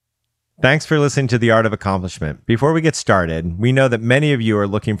Thanks for listening to The Art of Accomplishment. Before we get started, we know that many of you are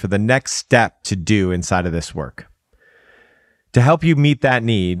looking for the next step to do inside of this work. To help you meet that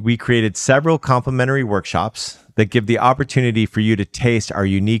need, we created several complimentary workshops that give the opportunity for you to taste our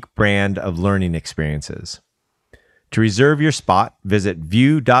unique brand of learning experiences. To reserve your spot, visit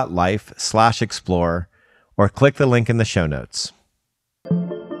view.life/explore or click the link in the show notes.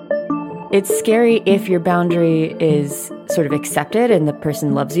 It's scary if your boundary is sort of accepted and the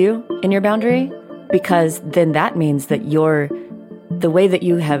person loves you in your boundary, because then that means that the way that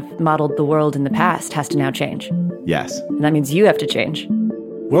you have modeled the world in the past has to now change. Yes. And that means you have to change.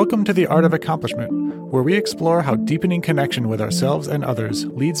 Welcome to The Art of Accomplishment, where we explore how deepening connection with ourselves and others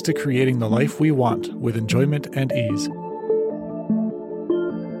leads to creating the life we want with enjoyment and ease.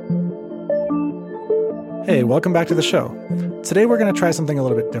 Hey, welcome back to the show. Today we're going to try something a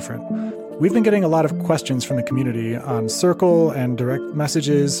little bit different. We've been getting a lot of questions from the community on Circle and direct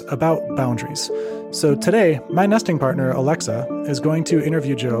messages about boundaries. So today, my nesting partner, Alexa, is going to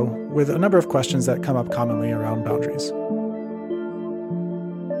interview Joe with a number of questions that come up commonly around boundaries.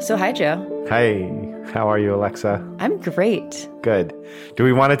 So hi, Joe. Hey, how are you, Alexa? I'm great. Good. Do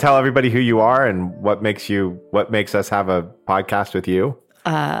we want to tell everybody who you are and what makes us have a podcast with you?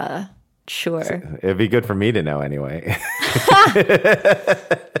 Sure. It'd be good for me to know anyway.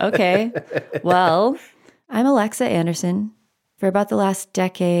 Okay. Well, I'm Alexa Anderson. For about the last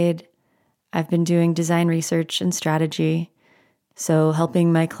decade, I've been doing design research and strategy. So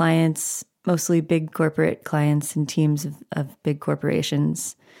helping my clients, mostly big corporate clients and teams of big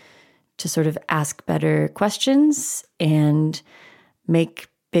corporations, to sort of ask better questions and make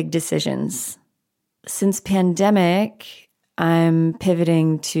big decisions. Since pandemic, I'm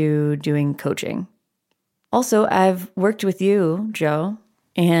pivoting to doing coaching. Also, I've worked with you, Joe,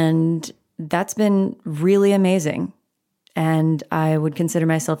 and that's been really amazing. And I would consider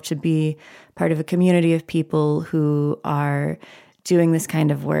myself to be part of a community of people who are doing this kind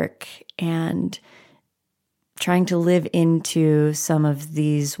of work and trying to live into some of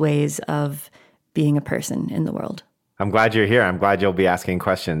these ways of being a person in the world. I'm glad you're here. I'm glad you'll be asking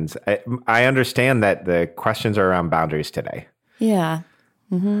questions. I understand that the questions are around boundaries today. Yeah.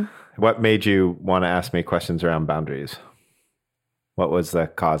 Mm-hmm. What made you want to ask me questions around boundaries? What was the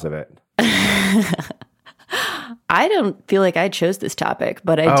cause of it? I don't feel like I chose this topic,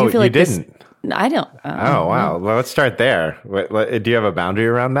 but I do feel like you didn't. I don't. Oh, wow. Well, let's start there. Do you have a boundary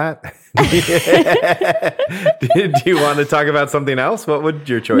around that? Do you want to talk about something else? What would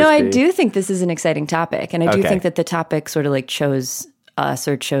your choice be? No, I do think this is an exciting topic. And I do think that the topic sort of like chose us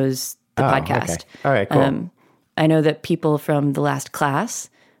or chose the podcast. Okay. All right, cool. I know that people from the last class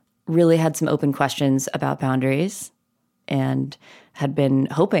really had some open questions about boundaries and had been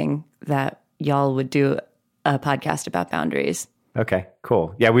hoping that y'all would do a podcast about boundaries. Okay,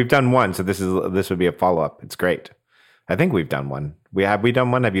 cool. Yeah, we've done one, so this would be a follow-up. It's great. I think we've done one. Have we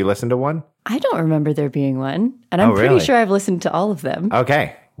done one? Have you listened to one? I don't remember there being one, and I'm pretty sure I've listened to all of them.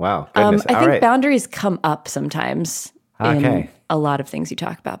 Okay, wow. Goodness. I think boundaries come up sometimes in a lot of things you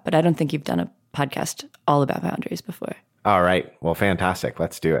talk about, but I don't think you've done a podcast all about boundaries before. All right. Well, fantastic.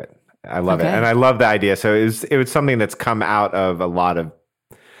 Let's do it. I love it. And I love the idea. So it was something that's come out of a lot of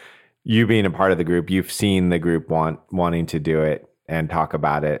you being a part of the group. You've seen the group wanting to do it and talk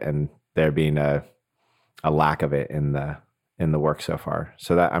about it, and there being a lack of it in the work so far.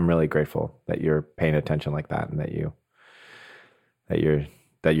 So that I'm really grateful that you're paying attention like that, and that you're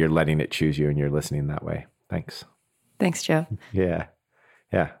letting it choose you and you're listening that way. Thanks. Thanks, Joe. Yeah.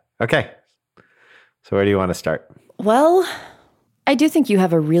 Okay. So where do you want to start? Well, I do think you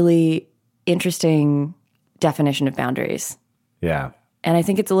have a really interesting definition of boundaries. Yeah. And I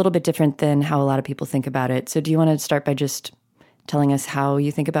think it's a little bit different than how a lot of people think about it. So do you want to start by just telling us how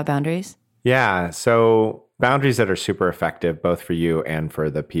you think about boundaries? Yeah. So boundaries that are super effective, both for you and for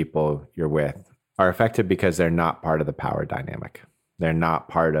the people you're with, are effective because they're not part of the power dynamic. They're not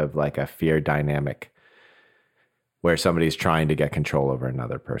part of like a fear dynamic where somebody's trying to get control over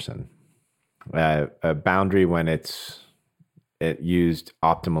another person. A boundary, when it used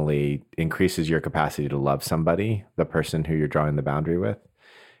optimally, increases your capacity to love somebody, the person who you're drawing the boundary with,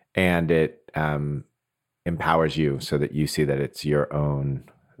 and it empowers you so that you see that it's your own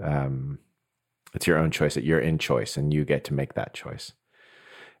choice, that you're in choice and you get to make that choice.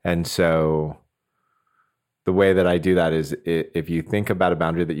 And so the way that I do that is if you think about a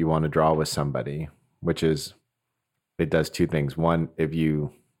boundary that you want to draw with somebody, which is, it does two things. One,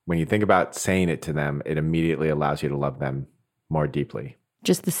 when you think about saying it to them, it immediately allows you to love them more deeply.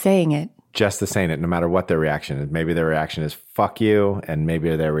 Just the saying it. No matter what their reaction is. Maybe their reaction is fuck you, and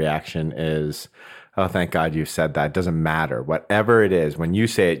maybe their reaction is Oh, thank God you said that. It doesn't matter. Whatever it is, when you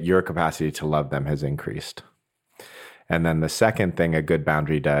say it, your capacity to love them has increased. And then the second thing a good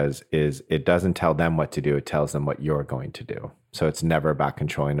boundary does is it doesn't tell them what to do. It tells them what you're going to do. So it's never about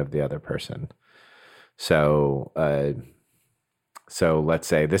controlling of the other person. So let's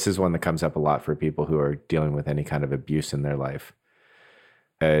say this is one that comes up a lot for people who are dealing with any kind of abuse in their life.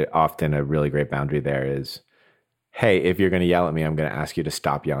 Often a really great boundary there is, hey, if you're going to yell at me, I'm going to ask you to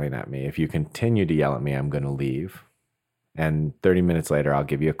stop yelling at me. If you continue to yell at me, I'm going to leave. And 30 minutes later, I'll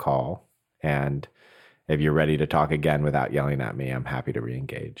give you a call. And if you're ready to talk again without yelling at me, I'm happy to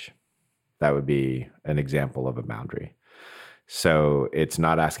re-engage. That would be an example of a boundary. So it's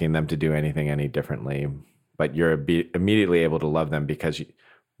not asking them to do anything any differently, but you're immediately able to love them because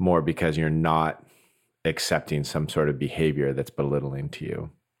you're not accepting some sort of behavior that's belittling to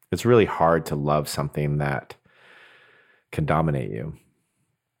you. It's really hard to love something that can dominate you.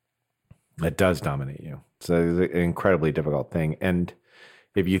 It does dominate you. So it's an incredibly difficult thing. And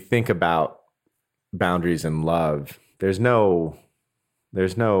if you think about boundaries in love, there's no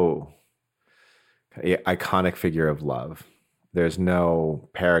iconic figure of love. There's no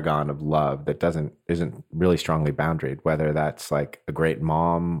paragon of love that isn't really strongly boundaried, whether that's like a great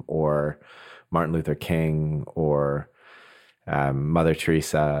mom or Martin Luther King or Mother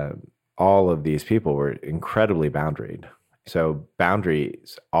Teresa. All of these people were incredibly boundaried. So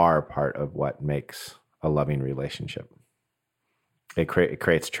boundaries are part of what makes a loving relationship. It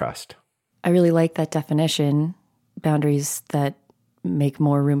creates trust. I really like that definition, boundaries that make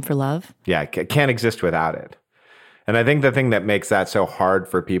more room for love. Yeah, it can't exist without it. And I think the thing that makes that so hard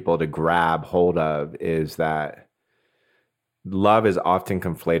for people to grab hold of is that love is often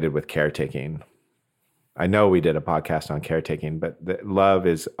conflated with caretaking. I know we did a podcast on caretaking, but love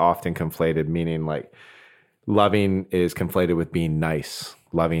is often conflated, meaning like loving is conflated with being nice.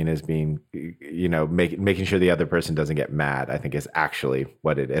 Loving is being, making sure the other person doesn't get mad, I think is actually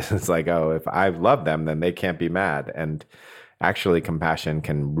what it is. It's like, oh, if I love them, then they can't be mad. And actually compassion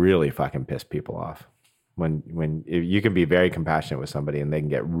can really fucking piss people off. When you can be very compassionate with somebody and they can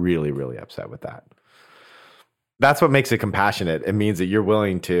get really, really upset with that. That's what makes it compassionate. It means that you're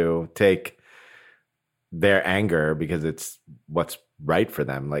willing to take their anger because it's what's right for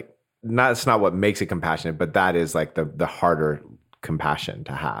them. Like, it's not what makes it compassionate, but that is like the harder compassion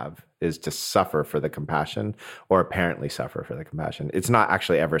to have, is to suffer for the compassion or apparently suffer for the compassion. It's not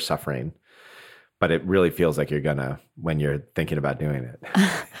actually ever suffering, but it really feels like you're gonna when you're thinking about doing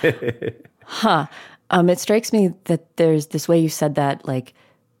it. It strikes me that there's this way you said that, like,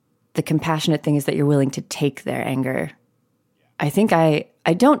 the compassionate thing is that you're willing to take their anger. I think I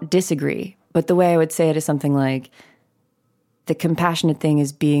don't disagree, but the way I would say it is something like the compassionate thing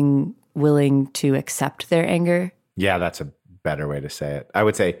is being willing to accept their anger. Yeah, that's a better way to say it. I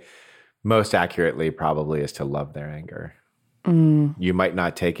would say most accurately probably is to love their anger. You might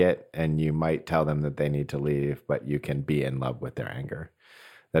not take it and you might tell them that they need to leave, but you can be in love with their anger.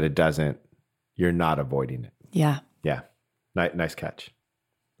 That it doesn't, you're not avoiding it. Yeah. Yeah. Nice catch.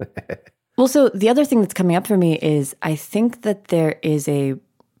 Well, so the other thing that's coming up for me is I think that there is a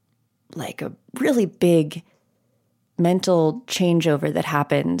really big mental changeover that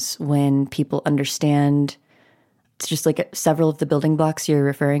happens when people understand it's just like several of the building blocks you're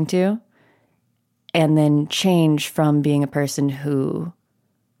referring to, and then change from being a person who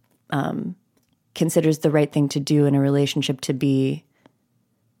considers the right thing to do in a relationship to be,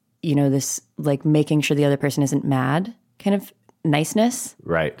 this like making sure the other person isn't mad kind of niceness.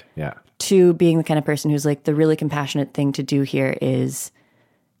 Right. Yeah. To being the kind of person who's like, the really compassionate thing to do here is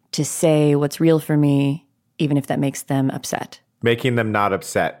to say what's real for me, even if that makes them upset. Making them not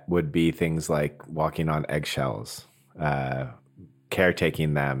upset would be things like walking on eggshells,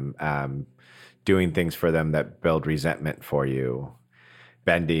 caretaking them, doing things for them that build resentment for you,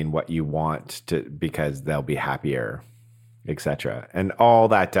 bending what you want to because they'll be happier, etc. And all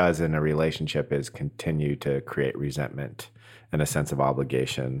that does in a relationship is continue to create resentment and a sense of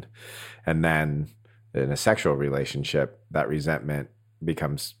obligation. And then in a sexual relationship, that resentment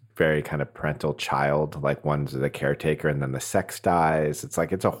becomes very kind of parental child, like one's the caretaker and then the sex dies. It's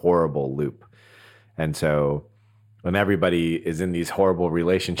like, it's a horrible loop. And so when everybody is in these horrible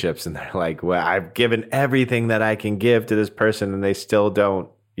relationships and they're like, well, I've given everything that I can give to this person and they still don't,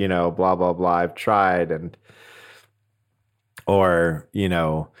 blah, blah, blah, I've tried. Or,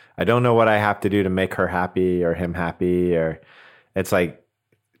 I don't know what I have to do to make her happy or him happy, or it's like,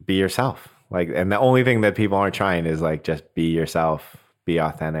 be yourself. Like, and the only thing that people aren't trying is like, just be yourself, be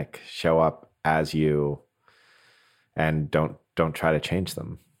authentic, show up as you, and don't try to change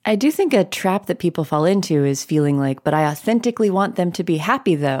them. I do think a trap that people fall into is feeling like, but I authentically want them to be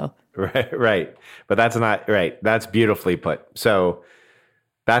happy though. Right. But that's not right. That's beautifully put. So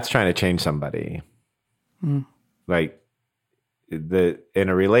that's trying to change somebody. Like in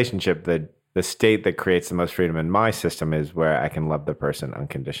a relationship, the state that creates the most freedom in my system is where I can love the person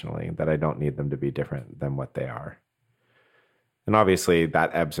unconditionally, that I don't need them to be different than what they are. And obviously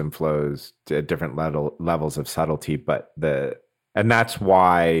that ebbs and flows to different levels of subtlety, and that's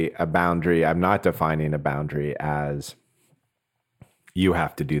why a boundary, I'm not defining a boundary as you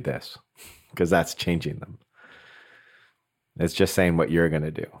have to do this, because that's changing them. It's just saying what you're going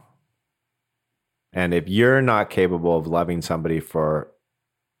to do. And if you're not capable of loving somebody for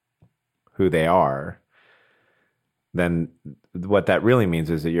who they are, then what that really means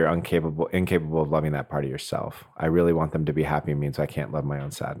is that you're incapable of loving that part of yourself. I really want them to be happy means I can't love my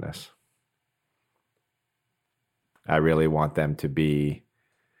own sadness. I really want them to be,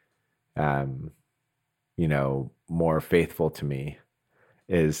 more faithful to me.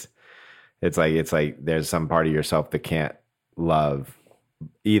 It's like there's some part of yourself that can't love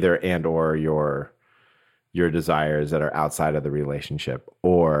either and or your desires that are outside of the relationship,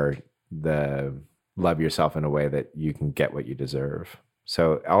 or the love yourself in a way that you can get what you deserve.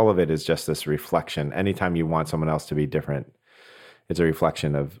 So all of it is just this reflection. Anytime you want someone else to be different, it's a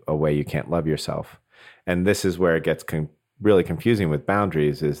reflection of a way you can't love yourself. And this is where it gets really confusing with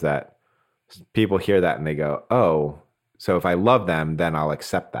boundaries, is that people hear that and they go, oh, so if I love them, then I'll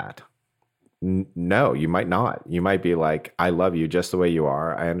accept that. No, you might not. You might be like, I love you just the way you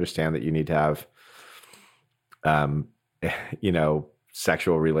are. I understand that you need to have,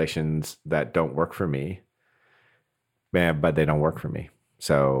 sexual relations that don't work for me, but they don't work for me.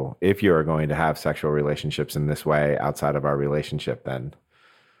 So if you are going to have sexual relationships in this way outside of our relationship, then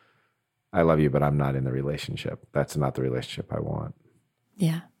I love you, but I'm not in the relationship. That's not the relationship I want.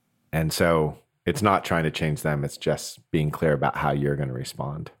 Yeah. And so it's not trying to change them. It's just being clear about how you're going to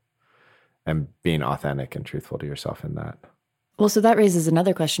respond and being authentic and truthful to yourself in that. Well, so that raises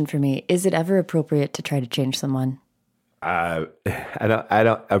another question for me. Is it ever appropriate to try to change someone? I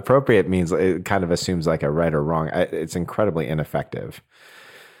don't, appropriate means it kind of assumes like a right or wrong. It's incredibly ineffective,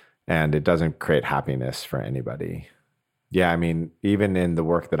 and it doesn't create happiness for anybody. Yeah. I mean, even in the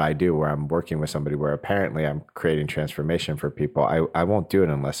work that I do, where I'm working with somebody where apparently I'm creating transformation for people, I won't do it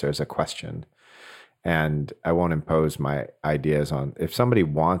unless there's a question, and I won't impose my ideas on. If somebody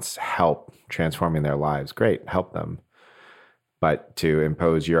wants help transforming their lives, great, help them. But to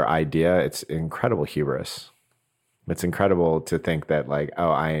impose your idea, it's incredible hubris. It's incredible to think that like,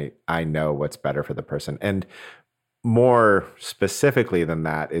 oh, I know what's better for the person. And more specifically than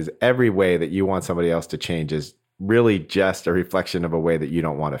that is every way that you want somebody else to change is really just a reflection of a way that you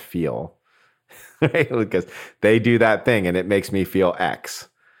don't want to feel, right? Because they do that thing and it makes me feel X,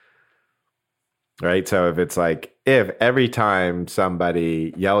 right? So if it's like, if every time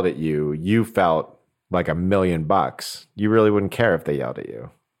somebody yelled at you, you felt like $1 million, you really wouldn't care if they yelled at you.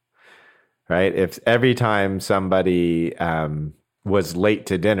 Right? If every time somebody was late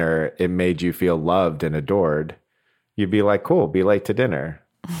to dinner, it made you feel loved and adored, you'd be like, cool, be late to dinner.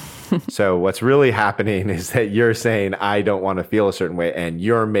 So what's really happening is that you're saying, I don't want to feel a certain way, and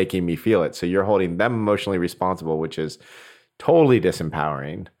you're making me feel it. So you're holding them emotionally responsible, which is totally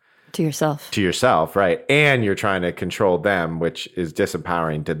disempowering. To yourself, right? And you're trying to control them, which is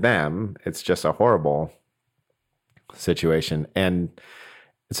disempowering to them. It's just a horrible situation. And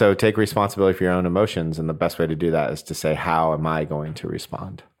so take responsibility for your own emotions. And the best way to do that is to say, how am I going to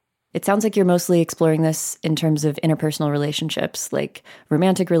respond? It sounds like you're mostly exploring this in terms of interpersonal relationships, like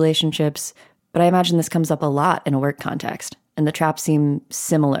romantic relationships. But I imagine this comes up a lot in a work context. And the traps seem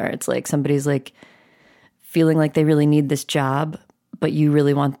similar. It's like somebody's like feeling like they really need this job, but you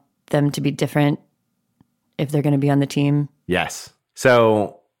really want them to be different if they're going to be on the team. Yes.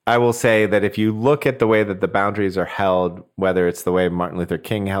 So I will say that if you look at the way that the boundaries are held, whether it's the way Martin Luther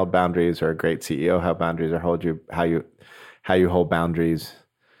King held boundaries or a great CEO held boundaries, or how you hold boundaries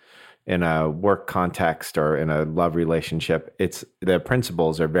in a work context or in a love relationship, it's the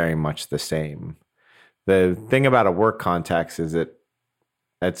principles are very much the same. The thing about a work context is that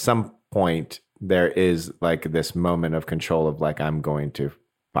at some point there is like this moment of control of like, I'm going to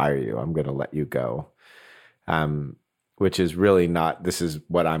fire you, I'm going to let you go. Which is really not, this is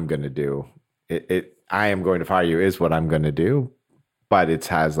what I'm going to do. I am going to fire you is what I'm going to do, but it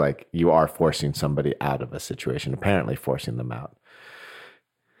has like, you are forcing somebody out of a situation, apparently forcing them out.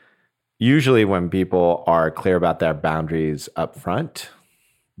 Usually when people are clear about their boundaries up front,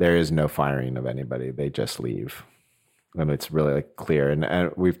 there is no firing of anybody. They just leave. And it's really like clear.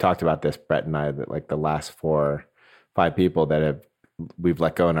 And we've talked about this, Brett and I, that like the last 4 or 5 people that we've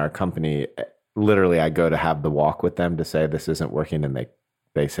let go in our company, literally I go to have the walk with them to say this isn't working, and they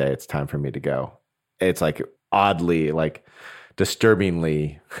they say it's time for me to go. It's like oddly, like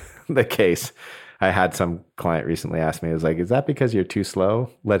disturbingly the case. I had some client recently ask me, it was like, is that because you're too slow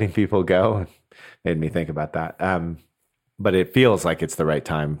letting people go? And made me think about that. But it feels like it's the right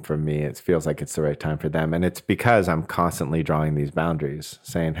time for me. It feels like it's the right time for them. And it's because I'm constantly drawing these boundaries,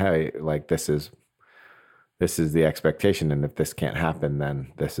 saying, hey, like this is the expectation. And if this can't happen,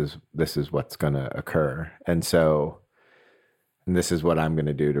 then this is what's going to occur. And this is what I'm going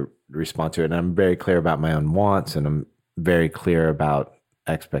to do to respond to it. And I'm very clear about my own wants, and I'm very clear about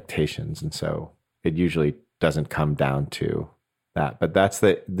expectations. And so it usually doesn't come down to that. But that's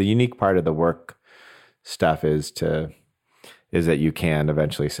the unique part of the work stuff is that you can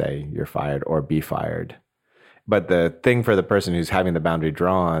eventually say you're fired or be fired. But the thing for the person who's having the boundary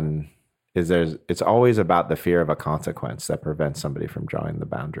drawn is it's always about the fear of a consequence that prevents somebody from drawing the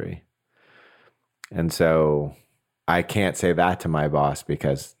boundary. And so I can't say that to my boss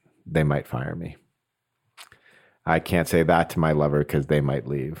because they might fire me. I can't say that to my lover because they might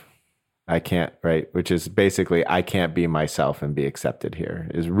leave. I can't, right? Which is basically, I can't be myself and be accepted here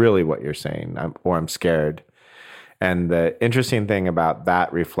is really what you're saying, I'm scared. And the interesting thing about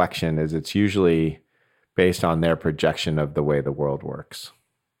that reflection is it's usually based on their projection of the way the world works.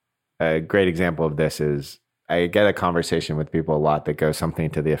 A great example of this is I get a conversation with people a lot that goes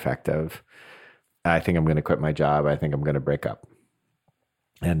something to the effect of, I think I'm going to quit my job. I think I'm going to break up.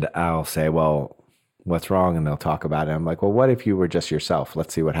 And I'll say, well, what's wrong? And they'll talk about it. I'm like, well, what if you were just yourself?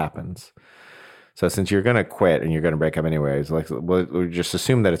 Let's see what happens. So since you're going to quit and you're going to break up anyways, we'll just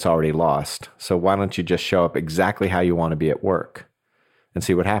assume that it's already lost. So why don't you just show up exactly how you want to be at work and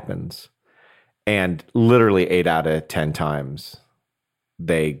see what happens? And literally 8 out of 10 times,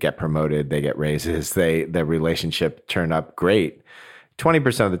 they get promoted, they get raises, their relationship turned up great.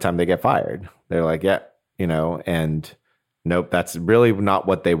 20% of the time they get fired. They're like, yeah, and nope, that's really not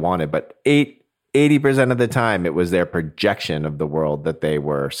what they wanted. But 80% of the time, it was their projection of the world that they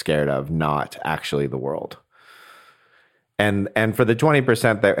were scared of, not actually the world. And for the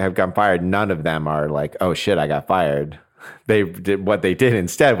 20% that have gotten fired, none of them are like, oh shit, I got fired. They did what they did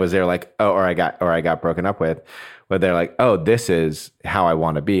instead was they're like, oh, or I got broken up with. But they're like, oh, this is how I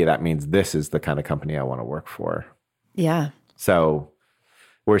want to be. That means this is the kind of company I want to work for. Yeah. So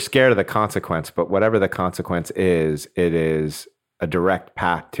we're scared of the consequence, but whatever the consequence is, it is a direct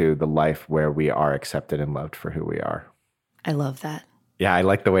path to the life where we are accepted and loved for who we are. I love that. Yeah, I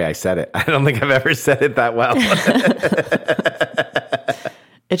like the way I said it. I don't think I've ever said it that well.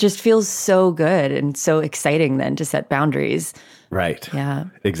 It just feels so good and so exciting then to set boundaries. Right. Yeah.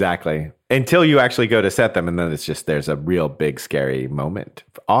 Exactly. Until you actually go to set them, and then it's just there's a real big scary moment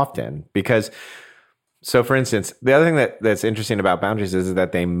often because, so for instance, the other thing that's interesting about boundaries is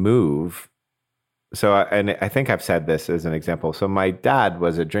that they move. So, and I think I've said this as an example. So my dad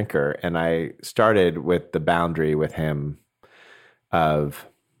was a drinker, and I started with the boundary with him of,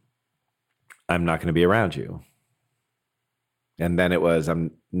 I'm not going to be around you. And then it was,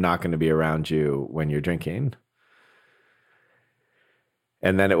 I'm not going to be around you when you're drinking.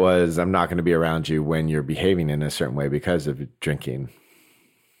 And then it was, I'm not going to be around you when you're behaving in a certain way because of drinking.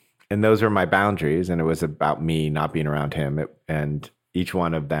 And those were my boundaries. And it was about me not being around him. And each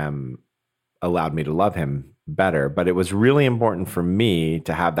one of them allowed me to love him better. But it was really important for me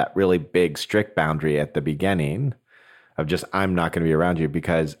to have that really big, strict boundary at the beginning of just, I'm not going to be around you,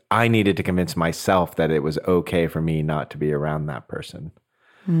 because I needed to convince myself that it was okay for me not to be around that person.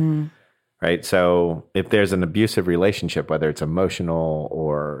 Right? So if there's an abusive relationship, whether it's emotional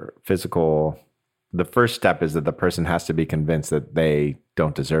or physical, the first step is that the person has to be convinced that they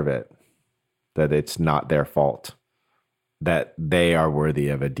don't deserve it, that it's not their fault, that they are worthy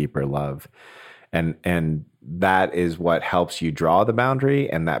of a deeper love. And that is what helps you draw the boundary,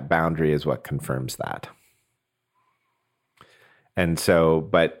 and that boundary is what confirms that. And so,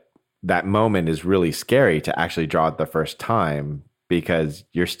 but that moment is really scary to actually draw it the first time, because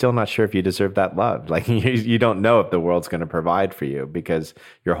you're still not sure if you deserve that love. Like you don't know if the world's going to provide for you, because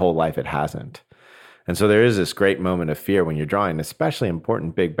your whole life it hasn't. And so there is this great moment of fear when you're drawing, especially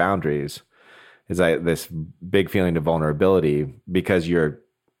important big boundaries, is this big feeling of vulnerability, because you're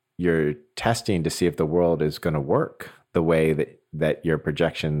testing to see if the world is going to work the way that your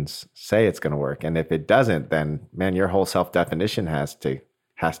projections say it's going to work. And if it doesn't, then man, your whole self-definition has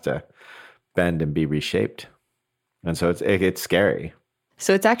to bend and be reshaped. And so it's scary.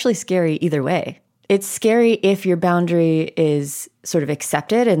 So it's actually scary either way. It's scary if your boundary is sort of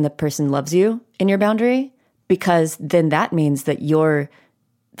accepted and the person loves you in your boundary, because then that means that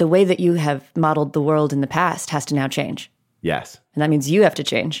the way that you have modeled the world in the past has to now change. Yes. And that means you have to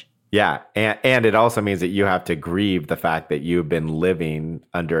change. Yeah. And it also means that you have to grieve the fact that you've been living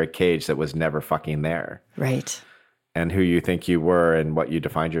under a cage that was never fucking there. Right. And who you think you were and what you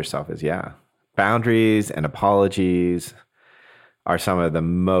defined yourself as. Yeah. Boundaries and apologies are some of the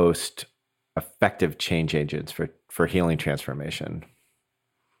most effective change agents for healing transformation.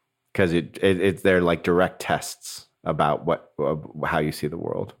 Because they're like direct tests about how you see the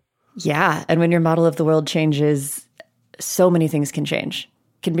world. Yeah. And when your model of the world changes, so many things can change.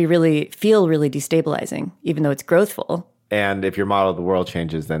 Can feel really destabilizing, even though it's growthful. And if your model of the world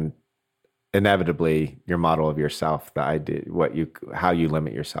changes, then inevitably your model of yourself, the idea, how you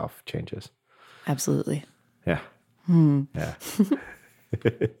limit yourself changes. Absolutely. Yeah. Yeah.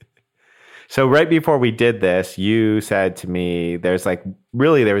 So right before we did this, you said to me, there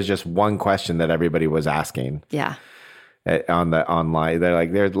was just one question that everybody was asking. Yeah. On the online, they're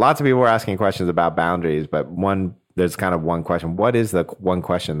like, there's lots of people were asking questions about boundaries, but there's kind of one question. What is the one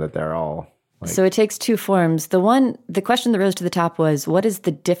question that they're all like? So it takes two forms. The question that rose to the top was, what is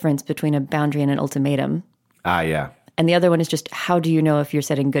the difference between a boundary and an ultimatum? Yeah. And the other one is just, how do you know if you're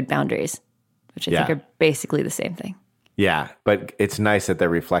setting good boundaries? Which I think are basically the same thing. Yeah, but it's nice that they're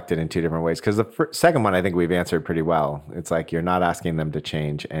reflected in two different ways. Because the second one, I think we've answered pretty well. It's like you're not asking them to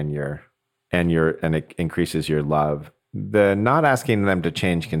change, and it increases your love. The not asking them to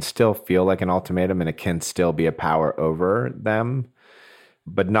change can still feel like an ultimatum, and it can still be a power over them,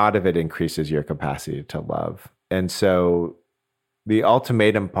 but not if it increases your capacity to love. And so the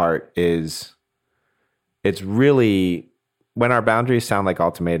ultimatum part it's really, when our boundaries sound like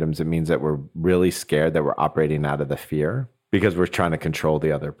ultimatums, it means that we're really scared that we're operating out of the fear because we're trying to control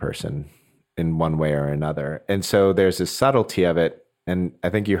the other person in one way or another. And so there's this subtlety of it. And I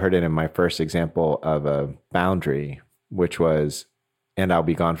think you heard it in my first example of a boundary, which was, and I'll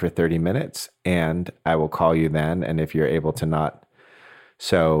be gone for 30 minutes and I will call you then. And if you're able to not.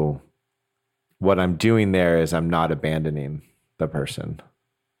 So what I'm doing there is I'm not abandoning the person.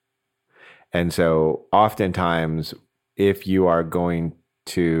 And so oftentimes, if you are going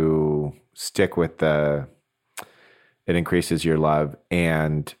to stick with it increases your love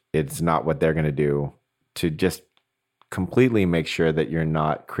and it's not what they're going to do, to just completely make sure that you're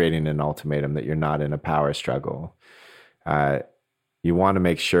not creating an ultimatum, that you're not in a power struggle. You want to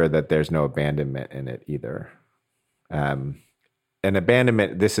make sure that there's no abandonment in it either. And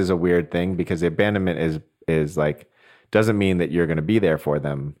abandonment, this is a weird thing because the abandonment is like, doesn't mean that you're going to be there for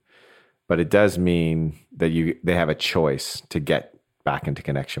them. But it does mean that they have a choice to get back into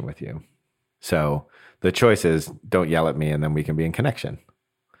connection with you. So the choice is, don't yell at me and then we can be in connection.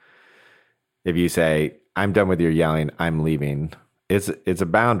 If you say, I'm done with your yelling, I'm leaving, it's a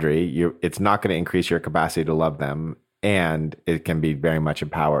boundary. It's not going to increase your capacity to love them. And it can be very much a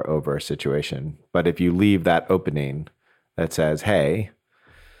power over a situation. But if you leave that opening that says, hey,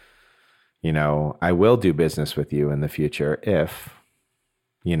 I will do business with you in the future if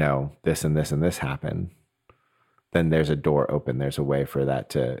this and this and this happen, then there's a door open. There's a way for that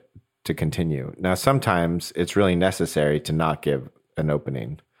to continue. Now, sometimes it's really necessary to not give an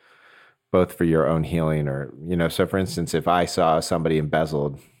opening, both for your own healing or, so for instance, if I saw somebody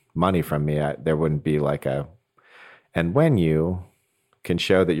embezzled money from me, there wouldn't be and when you can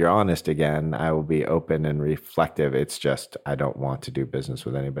show that you're honest again, I will be open and reflective. It's just, I don't want to do business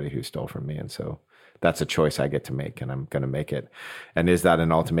with anybody who stole from me. And so that's a choice I get to make, and I'm going to make it. And is that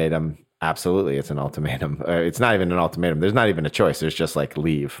an ultimatum? Absolutely, it's an ultimatum. It's not even an ultimatum. There's not even a choice. There's just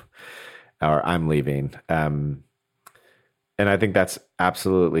leave, or I'm leaving. And I think that's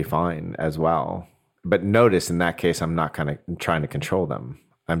absolutely fine as well. But notice in that case, I'm not kind of trying to control them.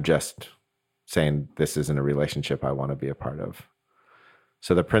 I'm just saying this isn't a relationship I want to be a part of.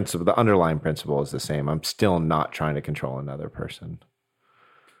 So the underlying principle is the same. I'm still not trying to control another person.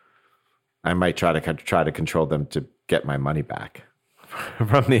 I might try to control them to get my money back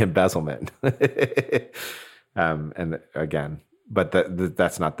from the embezzlement. And again, but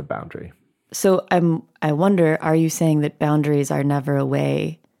that's not the boundary. So I wonder, are you saying that boundaries are never a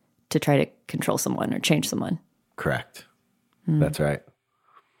way to try to control someone or change someone? Correct. That's right.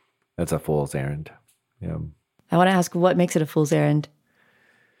 That's a fool's errand. Yeah. I want to ask, what makes it a fool's errand?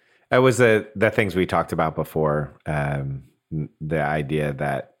 It was the things we talked about before. The idea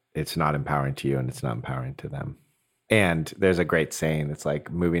that it's not empowering to you and it's not empowering to them. And there's a great saying, it's like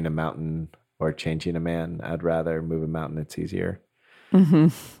moving a mountain or changing a man. I'd rather move a mountain. It's easier. Mm-hmm.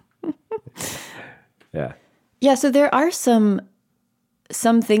 Yeah. Yeah. So there are some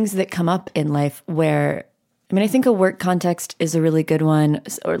things that come up in life where, I think a work context is a really good one.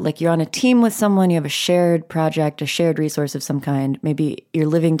 Or you're on a team with someone, you have a shared project, a shared resource of some kind. Maybe you're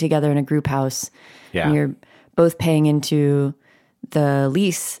living together in a group house. Yeah. And you're both paying into the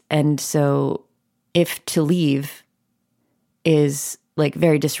lease. And so if to leave is like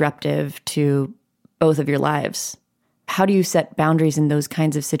very disruptive to both of your lives, how do you set boundaries in those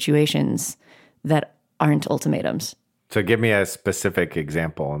kinds of situations that aren't ultimatums? So give me a specific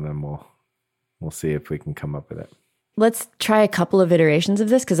example and then we'll see if we can come up with it. Let's try a couple of iterations of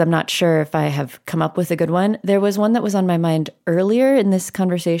this because I'm not sure if I have come up with a good one. There was one that was on my mind earlier in this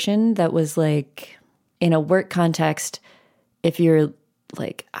conversation that was like, in a work context, if you're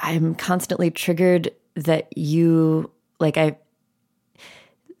like, I'm constantly triggered that you, like,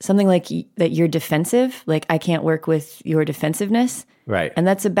 something like that you're defensive, like I can't work with your defensiveness. Right. And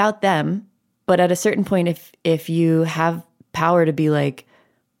that's about them. But at a certain point, if you have power to be like,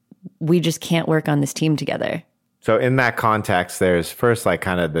 we just can't work on this team together. So in that context, there's first like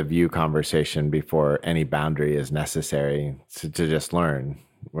kind of the view conversation before any boundary is necessary to just learn.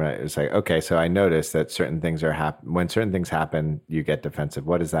 Right? It's like, okay, so I noticed that certain things are when certain things happen, you get defensive.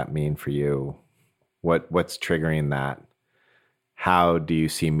 What does that mean for you? What's triggering that? How do you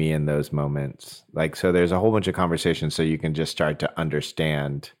see me in those moments? Like, so there's a whole bunch of conversations so you can just start to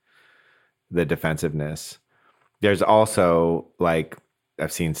understand the defensiveness. There's also like,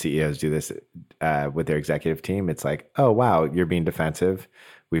 I've seen CEOs do this with their executive team. It's like, oh, wow, you're being defensive.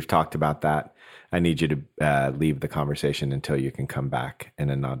 We've talked about that. I need you to leave the conversation until you can come back in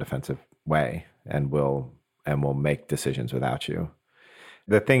a non-defensive way, and we'll make decisions without you.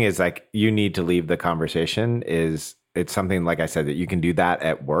 The thing is, like, you need to leave the conversation it's something, like I said, that you can do that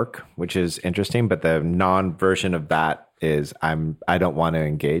at work, which is interesting. But the non-version of that is I don't want to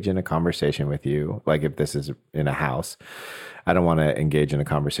engage in a conversation with you. Like if this is in a house, I don't want to engage in a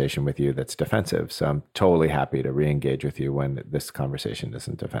conversation with you that's defensive. So I'm totally happy to re-engage with you when this conversation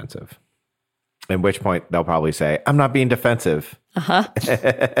isn't defensive. At which point they'll probably say, I'm not being defensive. Uh-huh.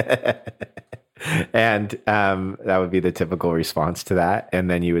 And that would be the typical response to that. And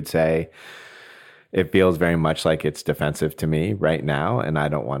then you would say, it feels very much like it's defensive to me right now, and I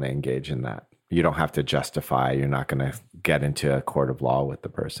don't want to engage in that. You don't have to justify. You're not going to get into a court of law with the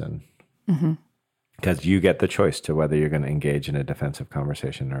person. Mm-hmm. Because you get the choice to whether you're going to engage in a defensive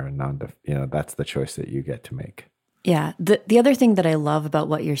conversation or a that's the choice that you get to make. Yeah. The other thing that I love about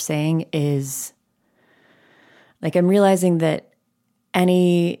what you're saying is, like, I'm realizing that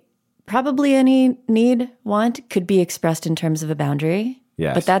probably any want could be expressed in terms of a boundary.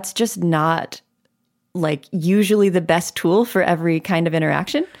 Yes. But that's just not like usually the best tool for every kind of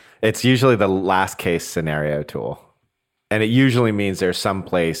interaction. It's usually the last case scenario tool. And it usually means there's some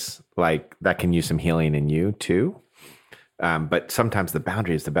place like that can use some healing in you too. But sometimes the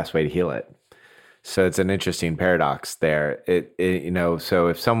boundary is the best way to heal it. So it's an interesting paradox there. So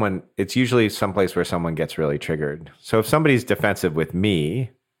if it's usually someplace where someone gets really triggered. So if somebody's defensive with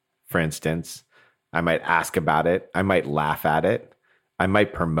me, for instance, I might ask about it. I might laugh at it. I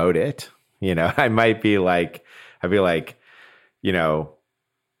might promote it. I might be like,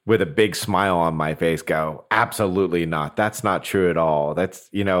 with a big smile on my face, go, absolutely not. That's not true at all. That's,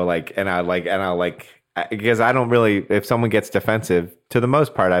 because I don't really, if someone gets defensive, to the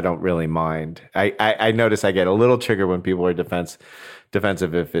most part, I don't really mind. I notice I get a little triggered when people are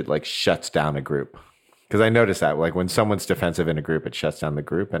defensive if it like shuts down a group. Because I notice that like when someone's defensive in a group, it shuts down the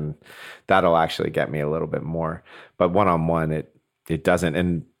group, and that'll actually get me a little bit more. But one-on-one, it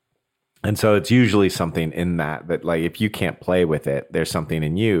doesn't. And so it's usually something in that like if you can't play with it, there's something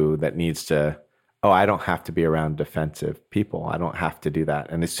in you that needs to, I don't have to be around defensive people. I don't have to do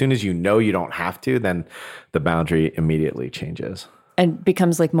that. And as soon as you know you don't have to, then the boundary immediately changes. And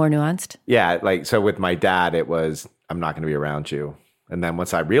becomes like more nuanced? Yeah. Like, so with my dad, it was, I'm not going to be around you. And then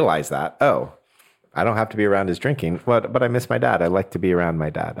once I realized that, I don't have to be around his drinking. But I miss my dad. I like to be around my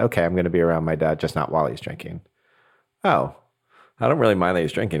dad. Okay, I'm going to be around my dad, just not while he's drinking. Oh, I don't really mind that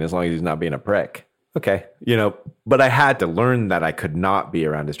he's drinking as long as he's not being a prick. Okay. But I had to learn that I could not be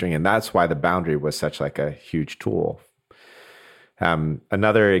around his drinking. And that's why the boundary was such like a huge tool.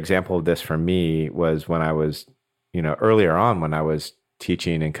 Another example of this for me was when I was, earlier on when I was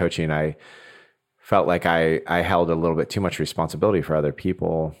teaching and coaching, I felt like I held a little bit too much responsibility for other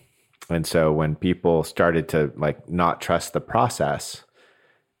people. And so when people started to like not trust the process,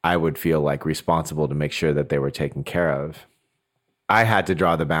 I would feel like responsible to make sure that they were taken care of. I had to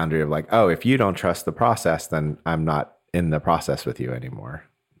draw the boundary of like, if you don't trust the process, then I'm not in the process with you anymore.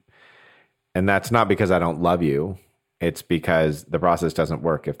 And that's not because I don't love you. It's because the process doesn't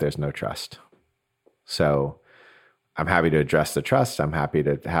work if there's no trust. So I'm happy to address the trust. I'm happy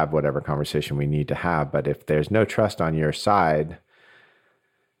to have whatever conversation we need to have. But if there's no trust on your side,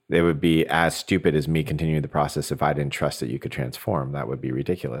 it would be as stupid as me continuing the process if I didn't trust that you could transform. That would be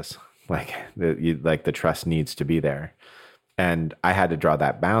ridiculous. Like the trust needs to be there. And I had to draw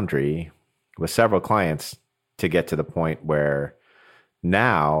that boundary with several clients to get to the point where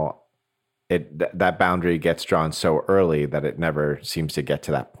now that boundary gets drawn so early that it never seems to get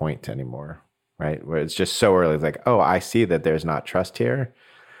to that point anymore, right? Where it's just so early. It's like, oh, I see that there's not trust here.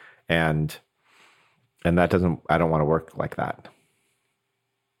 And that doesn't, I don't want to work like that.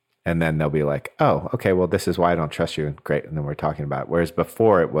 And then they'll be like, oh, okay, well, this is why I don't trust you. Great. And then we're talking about it. Whereas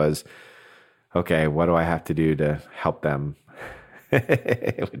before it was, okay, what do I have to do to help them?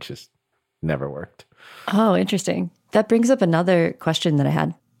 Which just never worked. Oh, interesting. That brings up another question that I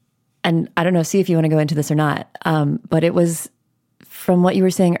had. And I don't know, see if you want to go into this or not. But it was from what you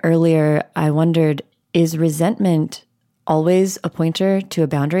were saying earlier, I wondered, is resentment always a pointer to a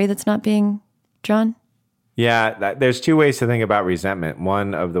boundary that's not being drawn? Yeah, there's two ways to think about resentment.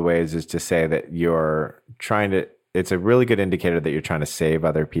 One of the ways is to say that you're trying to, it's a really good indicator that you're trying to save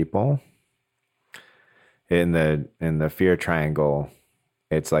other people. In the fear triangle,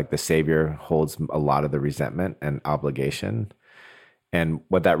 it's like the savior holds a lot of the resentment and obligation. And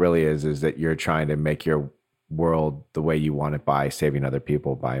what that really is that you're trying to make your world the way you want it by saving other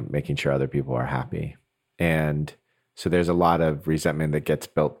people, by making sure other people are happy. And so there's a lot of resentment that gets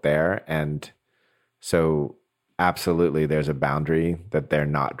built there. And so absolutely there's a boundary that they're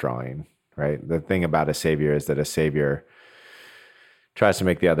not drawing, right? The thing about a savior is that a savior tries to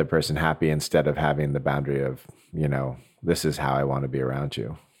make the other person happy instead of having the boundary of, this is how I want to be around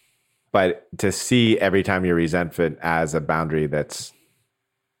you. But to see every time you're resentful as a boundary that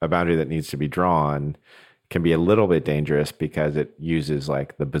needs to be drawn can be a little bit dangerous because it uses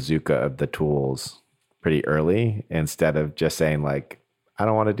like the bazooka of the tools pretty early instead of just saying like, I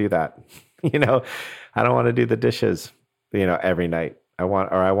don't want to do that. I don't want to do the dishes, every night. I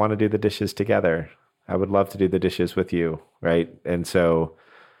want to do the dishes together. I would love to do the dishes with you, right? And so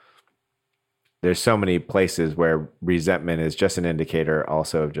there's so many places where resentment is just an indicator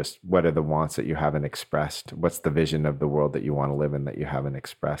also of just what are the wants that you haven't expressed? What's the vision of the world that you want to live in that you haven't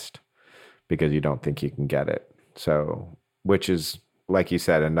expressed because you don't think you can get it? So, which is, like you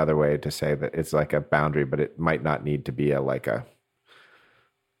said, another way to say that it's like a boundary, but it might not need to be like a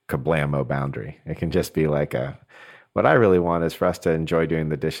kablamo boundary. It can just be like what I really want is for us to enjoy doing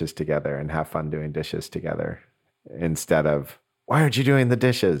the dishes together and have fun doing dishes together instead of, why aren't you doing the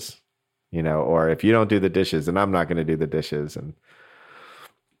dishes? Or if you don't do the dishes, then I'm not going to do the dishes. And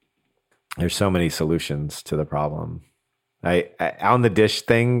there's so many solutions to the problem. I on the dish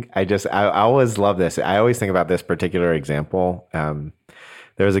thing, I always love this. I always think about this particular example.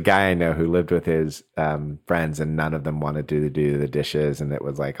 There was a guy I know who lived with his friends and none of them wanted to do the dishes. And it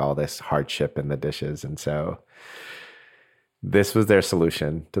was like all this hardship in the dishes. And so this was their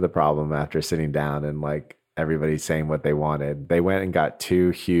solution to the problem after sitting down and like everybody saying what they wanted. They went and got 2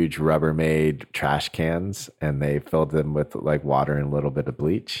 huge Rubbermaid trash cans and they filled them with like water and a little bit of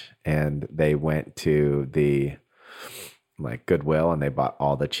bleach. And they went to the like Goodwill and they bought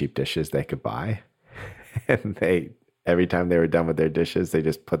all the cheap dishes they could buy. And every time they were done with their dishes, they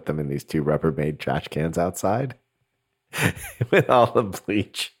just put them in these 2 Rubbermaid trash cans outside with all the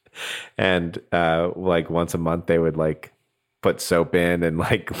bleach. And like once a month they would like put soap in and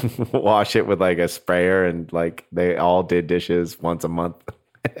like wash it with like a sprayer and like they all did dishes once a month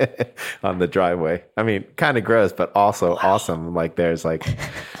on the driveway. I mean, kind of gross, but also awesome. Like there's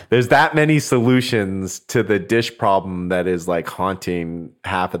that many solutions to the dish problem that is like haunting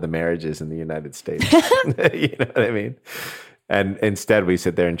half of the marriages in the United States. You know what I mean? And instead we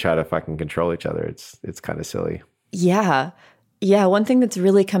sit there and try to fucking control each other. It's kind of silly. Yeah. Yeah. One thing that's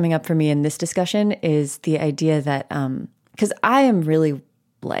really coming up for me in this discussion is the idea that, because I am really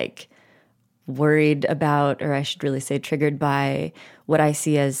like worried about, or I should really say triggered by what I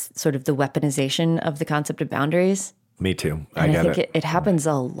see as sort of the weaponization of the concept of boundaries. Me too. And I think it happens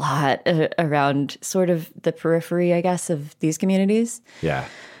a lot around sort of the periphery, I guess, of these communities. Yeah.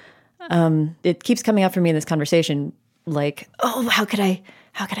 It keeps coming up for me in this conversation, like, oh, how could I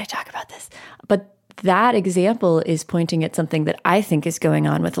talk about this? But that example is pointing at something that I think is going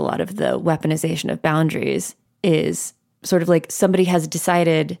on with a lot of the weaponization of boundaries is sort of like somebody has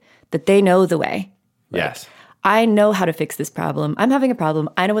decided that they know the way. Like, yes. I know how to fix this problem. I'm having a problem.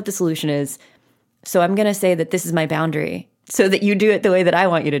 I know what the solution is. So I'm going to say that this is my boundary so that you do it the way that I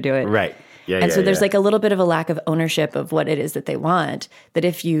want you to do it. Right. Yeah. And so there's like a little bit of a lack of ownership of what it is that they want, that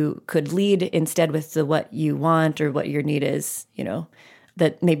if you could lead instead with what you want or what your need is,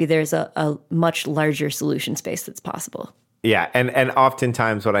 that maybe there's a much larger solution space that's possible. Yeah. And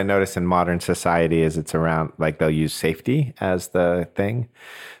oftentimes what I notice in modern society is it's around like they'll use safety as the thing.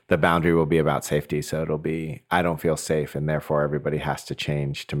 The boundary will be about safety. So it'll be, I don't feel safe and therefore everybody has to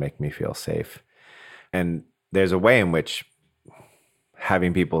change to make me feel safe. And there's a way in which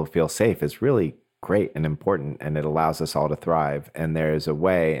having people feel safe is really great and important, and it allows us all to thrive. And there is a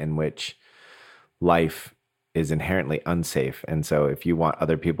way in which life is inherently unsafe. And so if you want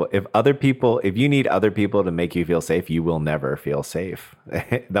other people, if you need other people to make you feel safe, you will never feel safe.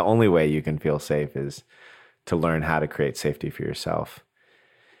 The only way you can feel safe is to learn how to create safety for yourself.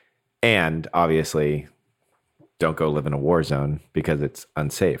 And obviously, don't go live in a war zone because it's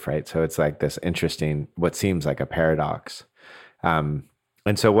unsafe, right? So it's like this interesting, what seems like a paradox.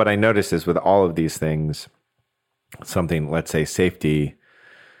 And so what I noticed is with all of these things, something, let's say safety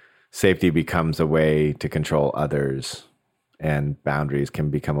becomes a way to control others, and boundaries can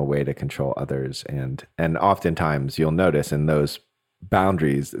become a way to control others. And oftentimes you'll notice in those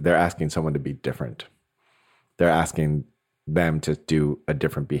boundaries, they're asking someone to be different. They're asking them to do a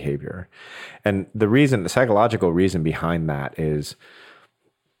different behavior. And the psychological reason behind that is,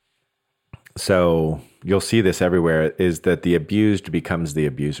 so you'll see this everywhere, is that the abused becomes the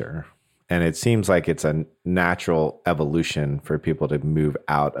abuser. And it seems like it's a natural evolution for people to move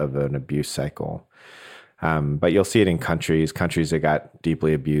out of an abuse cycle. But you'll see it in countries that got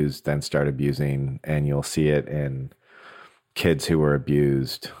deeply abused, then start abusing. And you'll see it in kids who were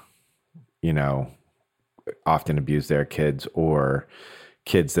abused, often abuse their kids, or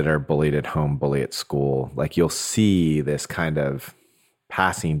kids that are bullied at home, bully at school. Like you'll see this kind of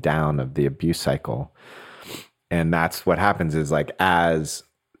passing down of the abuse cycle. And that's what happens is, like, as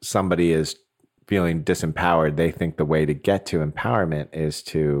somebody is feeling disempowered, they think the way to get to empowerment is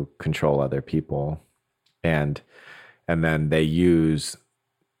to control other people. And then they use,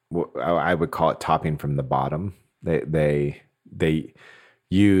 I would call it topping from the bottom. They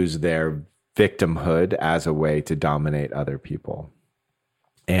use their victimhood as a way to dominate other people.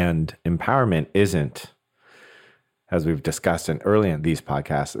 And empowerment isn't, as we've discussed early in these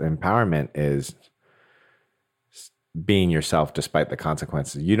podcasts, empowerment is being yourself despite the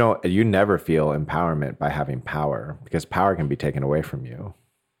consequences. You never feel empowerment by having power, because power can be taken away from you.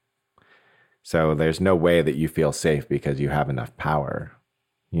 So there's no way that you feel safe because you have enough power.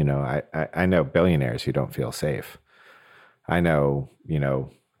 I know billionaires who don't feel safe. I know,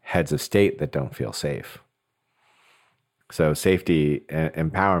 heads of state that don't feel safe. So safety and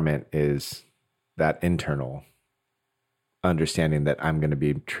empowerment is that internal understanding that I'm going to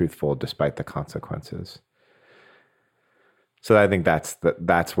be truthful despite the consequences. So I think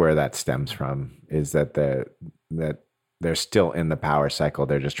that's where that stems from, is that they're still in the power cycle.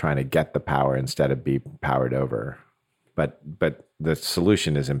 They're just trying to get the power instead of be powered over. But the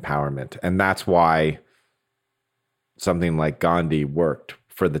solution is empowerment. And that's why something like Gandhi worked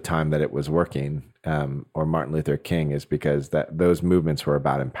for the time that it was working, or Martin Luther King, is because those movements were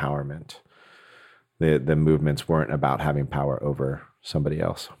about empowerment. The movements weren't about having power over somebody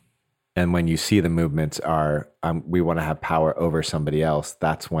else. And when you see the movements are, we want to have power over somebody else,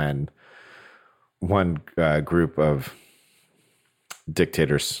 that's when one group of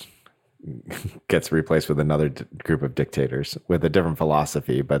dictators gets replaced with another group of dictators with a different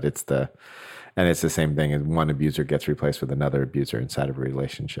philosophy, but it's the same thing as one abuser gets replaced with another abuser inside of a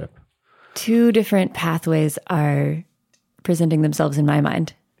relationship. Two different pathways are presenting themselves in my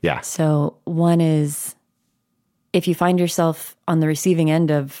mind. Yeah. So one is, if you find yourself on the receiving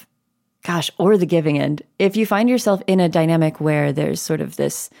end of, or the giving end, if you find yourself in a dynamic where there's sort of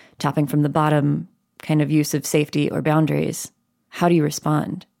this topping from the bottom kind of use of safety or boundaries, how do you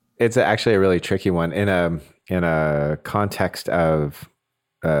respond? It's actually a really tricky one. In a context of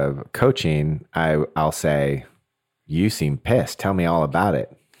coaching, I'll say, "You seem pissed. Tell me all about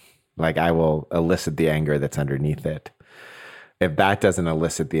it." Like, I will elicit the anger that's underneath it. If that doesn't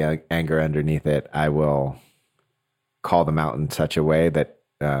elicit the anger underneath it, I will call them out in such a way that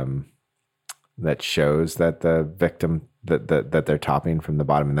that shows that the victim that they're topping from the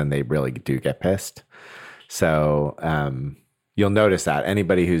bottom, and then they really do get pissed. So you'll notice that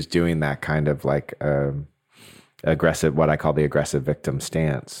anybody who's doing that kind of like aggressive, what I call the aggressive victim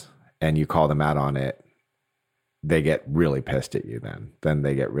stance, and you call them out on it, they get really pissed at you. Then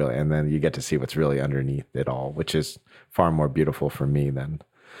they get really, and then you get to see what's really underneath it all, which is far more beautiful for me than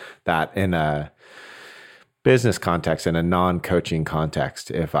that. In a business context, in a non-coaching context,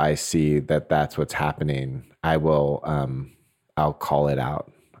 if I see that that's what's happening, I will, I'll call it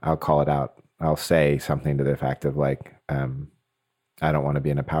out. I'll say something to the effect of like, I don't want to be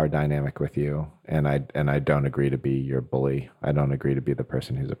in a power dynamic with you, and I don't agree to be your bully. I don't agree to be the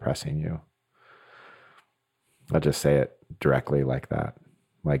person who's oppressing you. I'll just say it directly like that.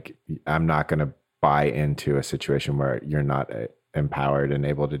 Like, I'm not going to buy into a situation where you're not empowered and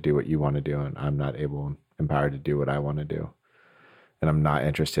able to do what you want to do, and I'm not empowered to do what I want to do. And I'm not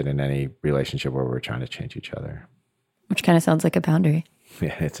interested in any relationship where we're trying to change each other. Which kind of sounds like a boundary.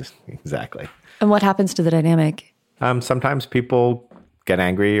 Yeah, exactly. And what happens to the dynamic? Sometimes people get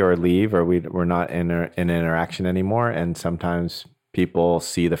angry or leave, or we're not in an interaction anymore. And sometimes people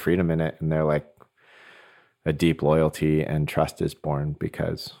see the freedom in it, and they're like, a deep loyalty and trust is born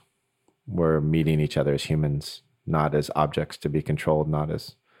because we're meeting each other as humans, not as objects to be controlled, not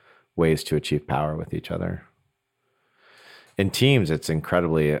as ways to achieve power with each other. In teams, it's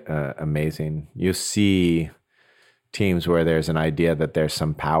incredibly amazing. You see teams where there's an idea that there's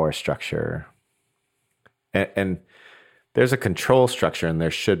some power structure, and there's a control structure, and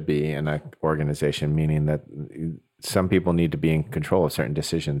there should be in an organization, meaning that some people need to be in control of certain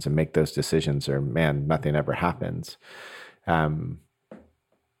decisions and make those decisions, or man, nothing ever happens.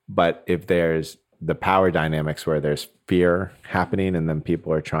 But if there's the power dynamics where there's fear happening, and then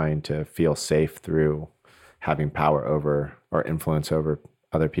people are trying to feel safe through having power over or influence over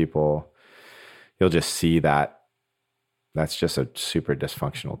other people, you'll just see that that's just a super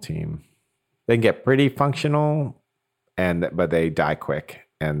dysfunctional team. They can get pretty functional, but they die quick,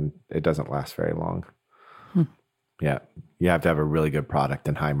 and it doesn't last very long. Yeah. You have to have a really good product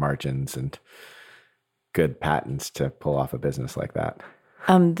and high margins and good patents to pull off a business like that.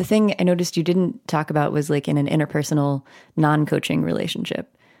 The thing I noticed you didn't talk about was like in an interpersonal non-coaching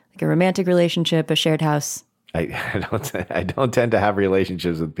relationship, like a romantic relationship, a shared house. I don't tend to have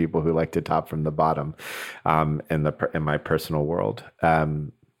relationships with people who like to top from the bottom in my personal world.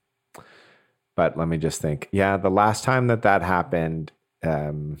 But let me just think. Yeah, the last time that happened,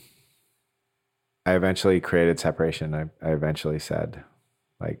 I eventually created separation. I eventually said,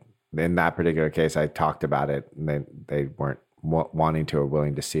 like, in that particular case, I talked about it, and they weren't wanting to or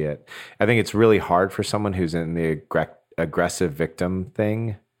willing to see it. I think it's really hard for someone who's in the aggressive victim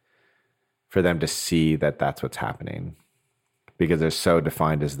thing for them to see that that's what's happening, because they're so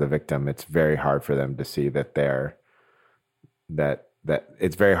defined as the victim. It's very hard for them to see that that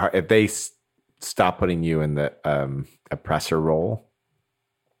it's very hard if they stop putting you in the oppressor role.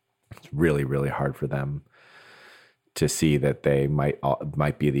 It's really, really hard for them to see that they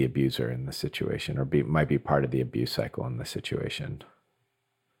might be the abuser in the situation, or might be part of the abuse cycle in the situation.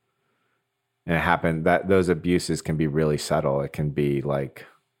 And it happened that those abuses can be really subtle. It can be like,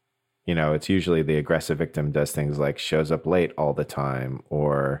 it's usually the aggressive victim does things like shows up late all the time,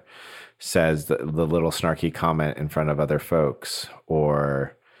 or says the little snarky comment in front of other folks,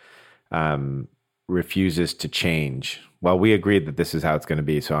 or refuses to change. Well, we agreed that this is how it's going to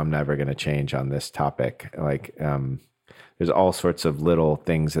be, so I'm never going to change on this topic. Like, there's all sorts of little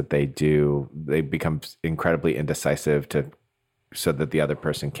things that they do. They become incredibly indecisive so that the other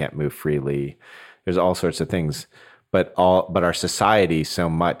person can't move freely. There's all sorts of things, but our society so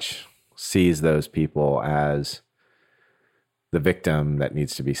much sees those people as the victim that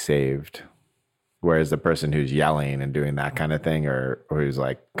needs to be saved. Whereas the person who's yelling and doing that kind of thing, or who's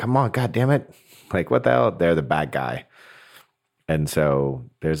like, come on, God damn it. Like, what the hell? They're the bad guy. And so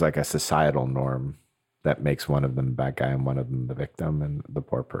there's like a societal norm that makes one of them the bad guy and one of them the victim, and the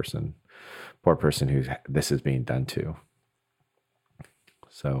poor person who this is being done to.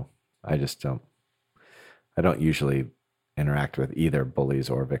 So I don't usually interact with either bullies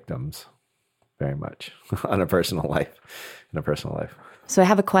or victims very much in a personal life. So I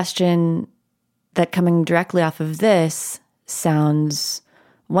have a question that, coming directly off of this, sounds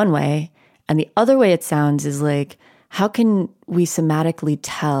one way, and the other way it sounds is like, how can we somatically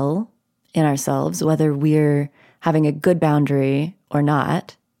tell in ourselves whether we're having a good boundary or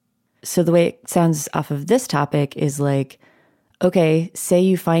not? So the way it sounds off of this topic is like, okay, say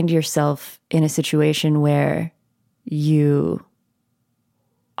you find yourself in a situation where you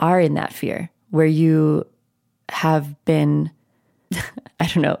are in that fear, where you have been, I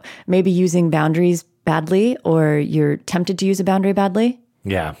don't know, maybe using boundaries badly, or you're tempted to use a boundary badly.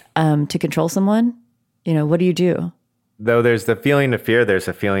 Yeah. To control someone. What do you do? Though there's the feeling of fear, there's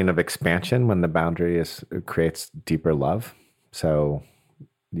a feeling of expansion when the boundary creates deeper love. So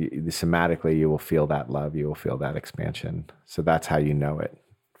somatically, you will feel that love, you will feel that expansion. So that's how you know it,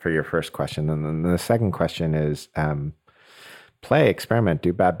 for your first question. And then the second question is play, experiment,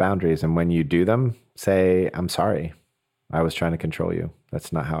 do bad boundaries. And when you do them, say, I'm sorry. I was trying to control you.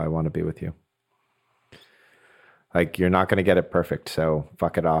 That's not how I want to be with you. Like, you're not going to get it perfect. So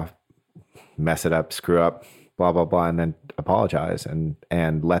fuck it off, mess it up, screw up, blah, blah, blah, and then apologize and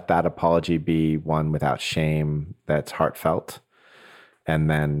let that apology be one without shame, that's heartfelt. And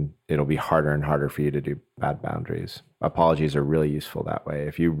then it'll be harder and harder for you to do bad boundaries. Apologies are really useful that way.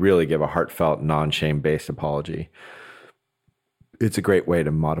 If you really give a heartfelt, non-shame based apology, it's a great way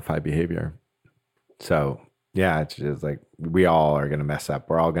to modify behavior. So Yeah, it's just like we all are going to mess up.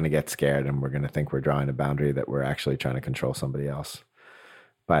 We're all going to get scared and we're going to think we're drawing a boundary that we're actually trying to control somebody else.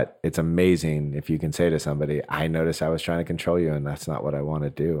 But it's amazing if you can say to somebody, I noticed I was trying to control you and that's not what I want to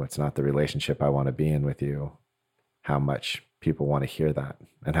do. It's not the relationship I want to be in with you. How much people want to hear that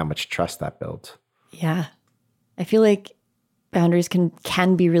and how much trust that builds. Yeah. I feel like boundaries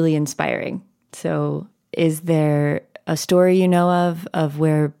can be really inspiring. So is there a story you know of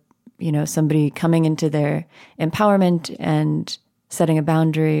where, somebody coming into their empowerment and setting a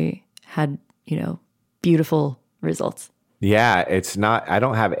boundary had, beautiful results? Yeah, it's not, I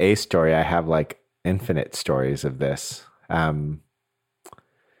don't have a story. I have like infinite stories of this.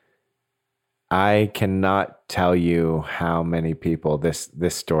 I cannot tell you how many people this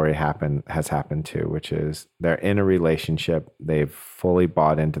story has happened to, which is they're in a relationship. They've fully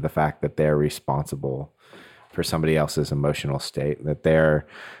bought into the fact that they're responsible for somebody else's emotional state, that they're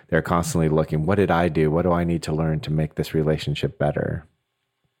constantly looking, what did I do? What do I need to learn to make this relationship better?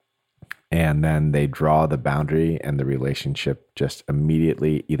 And then they draw the boundary and the relationship just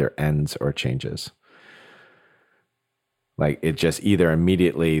immediately either ends or changes. Like it just either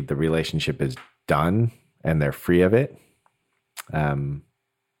immediately the relationship is done and they're free of it. I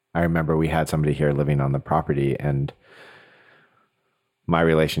remember we had somebody here living on the property and my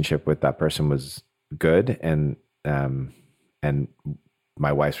relationship with that person was good. And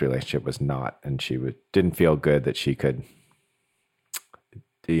my wife's relationship was not. And she didn't feel good that she could,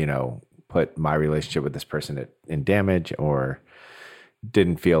 put my relationship with this person in damage, or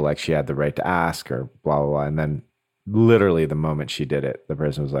didn't feel like she had the right to ask, or blah, blah, blah. And then literally the moment she did it, the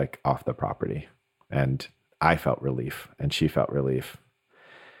person was like off the property, and I felt relief and she felt relief.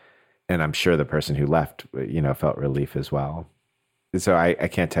 And I'm sure the person who left, felt relief as well. So I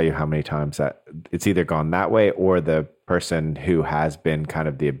can't tell you how many times that it's either gone that way, or the person who has been kind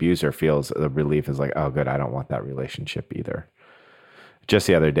of the abuser feels the relief is like, oh, good, I don't want that relationship either. Just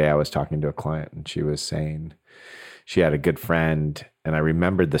the other day, I was talking to a client and she was saying she had a good friend. And I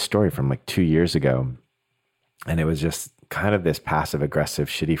remembered the story from like 2 years ago. And it was just kind of this passive aggressive,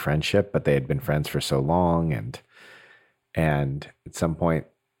 shitty friendship, but they had been friends for so long. And at some point,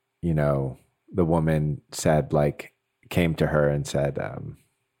 the woman said, like, came to her and said,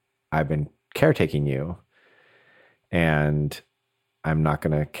 I've been caretaking you and I'm not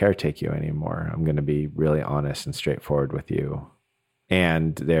going to caretake you anymore. I'm going to be really honest and straightforward with you.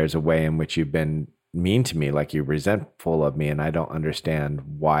 And there's a way in which you've been mean to me, like you're resentful of me, and I don't understand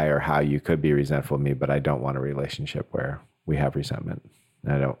why or how you could be resentful of me, but I don't want a relationship where we have resentment.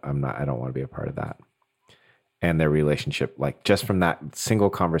 I don't want to be a part of that. And their relationship, like just from that single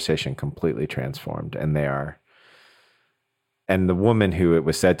conversation, completely transformed. And the woman who it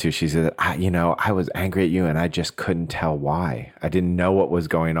was said to, she said, I was angry at you and I just couldn't tell why. I didn't know what was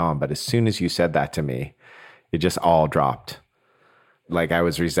going on. But as soon as you said that to me, it just all dropped. Like I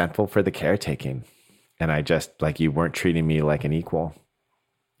was resentful for the caretaking, and I just, like, you weren't treating me like an equal.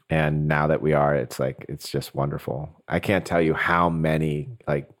 And now that we are, it's like, it's just wonderful. I can't tell you how many,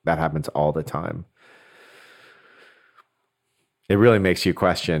 like, that happens all the time. It really makes you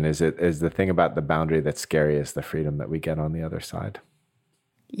question, is the thing about the boundary that's scary is the freedom that we get on the other side.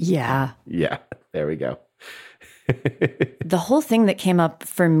 Yeah. Yeah. There we go. The whole thing that came up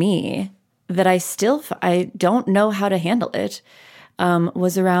for me that I don't know how to handle it,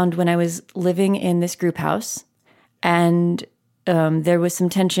 was around when I was living in this group house, and there was some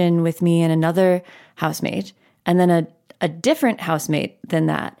tension with me and another housemate. And then a different housemate than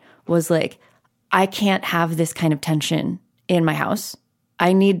that was like, I can't have this kind of tension in my house.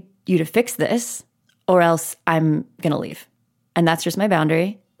 I need you to fix this or else I'm going to leave. And that's just my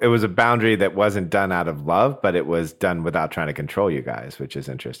boundary. It was a boundary that wasn't done out of love, but it was done without trying to control you guys, which is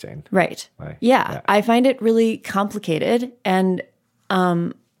interesting. Right. Yeah. I find it really complicated. And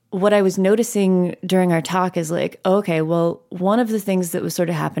what I was noticing during our talk is like, okay, well, one of the things that was sort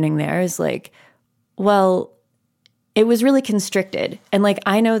of happening there is like, well, it was really constricted. And like,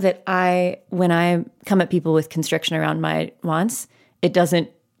 I know that when I come at people with constriction around my wants, it doesn't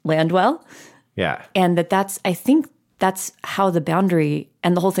land well. Yeah. And I think that's how the boundary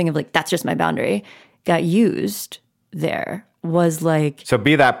and the whole thing of like, that's just my boundary got used there, was like. So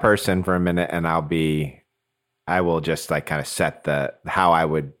be that person for a minute and I will just like kind of set how I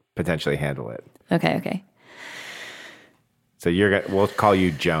would potentially handle it. Okay. So we'll call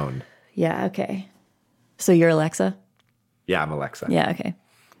you Joan. Yeah. Okay. So you're Alexa? Yeah, I'm Alexa. Yeah. Okay.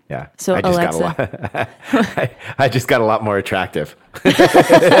 Yeah. So Alexa. I just got a lot more attractive.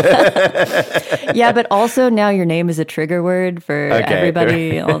 Yeah, but also now your name is a trigger word for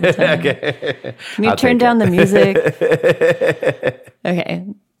everybody all the time. Okay. Can you turn down the music? Okay.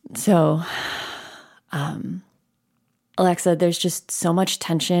 So Alexa, there's just so much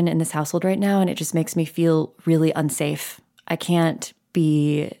tension in this household right now, and it just makes me feel really unsafe. I can't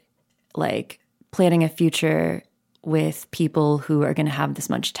be like planning a future with people who are going to have this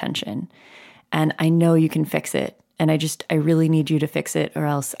much tension. And I know you can fix it. And I really need you to fix it, or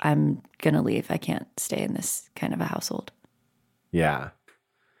else I'm going to leave. I can't stay in this kind of a household. Yeah.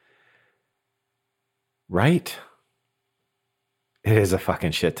 Right? It is a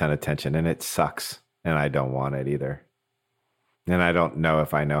fucking shit ton of tension, and it sucks. And I don't want it either. And I don't know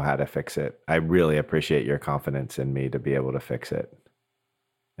if I know how to fix it. I really appreciate your confidence in me to be able to fix it.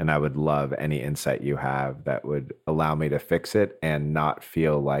 And I would love any insight you have that would allow me to fix it and not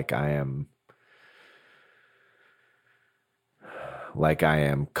feel like I am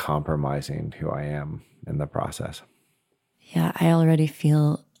compromising who I am in the process. Yeah, I already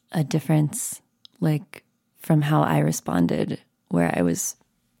feel a difference, like from how I responded, where I was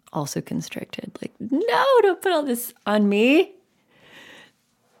also constricted. Like, no, don't put all this on me.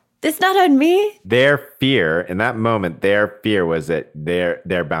 It's not on me. Their fear in that moment, their fear was that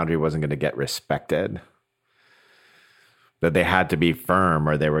their boundary wasn't going to get respected. That they had to be firm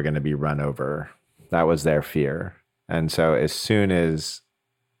or they were going to be run over. That was their fear. And so as soon as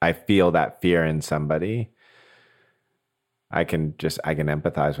I feel that fear in somebody, I can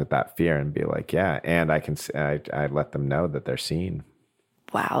empathize with that fear and be like, yeah. And I let them know that they're seen.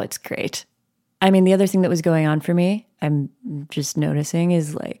 Wow, it's great. I mean, the other thing that was going on for me, I'm just noticing,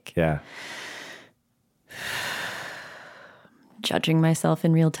 is like, yeah, judging myself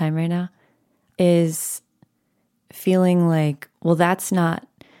in real time right now, is feeling like, well, that's not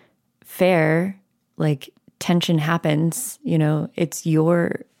fair. Like, tension happens, you know, it's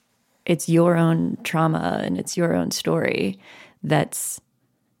your own trauma and it's your own story that's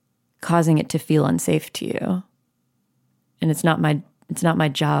causing it to feel unsafe to you. And it's not my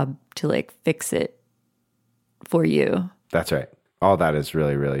job to like fix it for you. That's right. All that is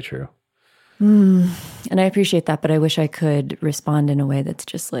really, really true. And I appreciate that, but I wish I could respond in a way that's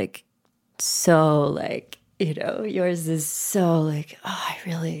just like, so like, you know, yours is so like, oh, I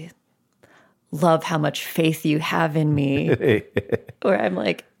really love how much faith you have in me. Or I'm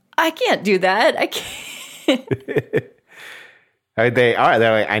like, I can't do that. I can't.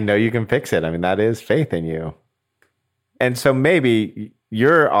 They're like, I know you can fix it. I mean, that is faith in you. And so maybe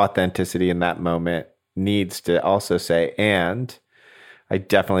your authenticity in that moment needs to also say, and I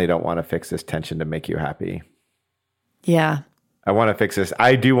definitely don't want to fix this tension to make you happy. Yeah. I want to fix this.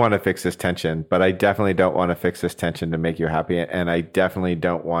 I do want to fix this tension, but I definitely don't want to fix this tension to make you happy. And I definitely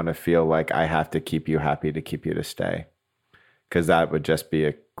don't want to feel like I have to keep you happy to keep you to stay. Because that would just be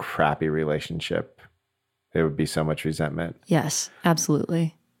a crappy relationship. There would be so much resentment. Yes,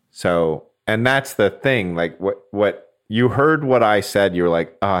 absolutely. So, and that's the thing, like what you heard what I said, you were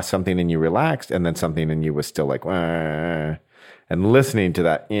like, something in you relaxed, and then something in you was still like, wah. And listening to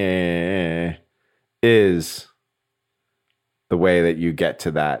that is the way that you get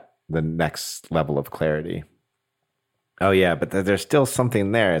to the next level of clarity. Oh yeah, but there's still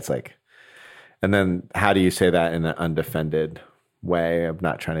something there. It's like, and then how do you say that in an undefended way of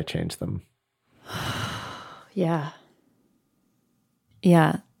not trying to change them? Yeah.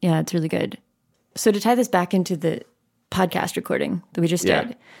 Yeah, it's really good. So to tie this back into the podcast recording that we just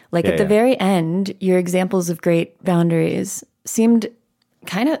did, like at the very end, your examples of great boundaries seemed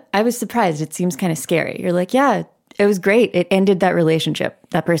I was surprised. It seems kind of scary. You're like, yeah, it was great. It ended that relationship.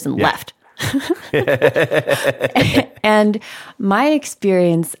 That person left. And my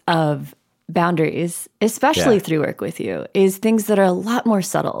experience of boundaries, especially through work with you, is things that are a lot more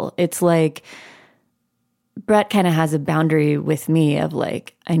subtle. It's like Brett kind of has a boundary with me of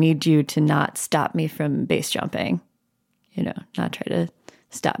like, I need you to not stop me from base jumping, you know, not try to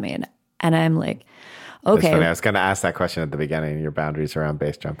stop me. And I'm like, okay. That's funny. I was going to ask that question at the beginning, your boundaries around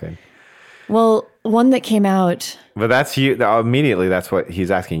base jumping. Well, one that came out. But that's you. Immediately, that's what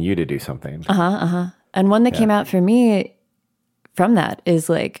he's asking you to do something. And one that came out for me from that is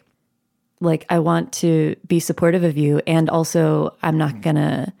like I want to be supportive of you. And also I'm not going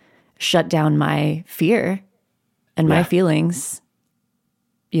to shut down my fear and my feelings,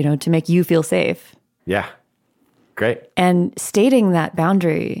 you know, to make you feel safe. Yeah. Great. And stating that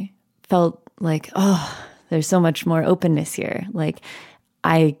boundary felt like, oh, there's so much more openness here. Like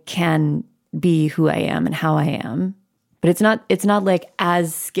I can be who I am and how I am. But it's not like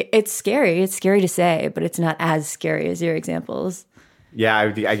it's scary. It's scary to say, but it's not as scary as your examples. Yeah,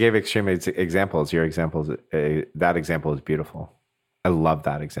 I gave extreme examples. Your examples, that example is beautiful. I love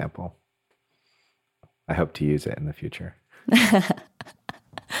that example. I hope to use it in the future.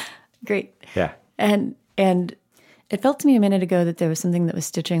 Great. Yeah. And it felt to me a minute ago that there was something that was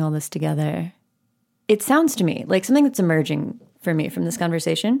stitching all this together. it sounds to me like something that's emerging for me from this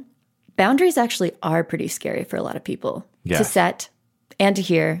conversation. Boundaries actually are pretty scary for a lot of people to set and to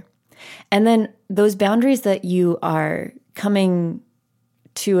hear. And then those boundaries that you are coming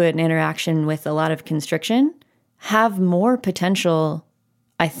to an interaction with a lot of constriction have more potential,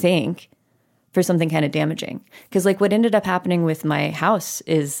 I think, for something kind of damaging. Because like what ended up happening with my house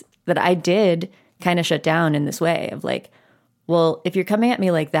is that I did kind of shut down in this way of like, well, if you're coming at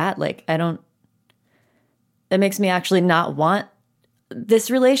me like that, like that makes me actually not want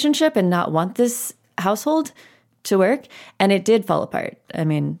this relationship and not want this household to work. And it did fall apart. I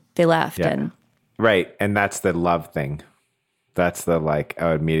mean, they left. And right. And that's the love thing. That's the like,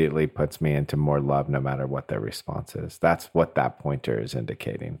 oh, immediately puts me into more love no matter what their response is. That's what that pointer is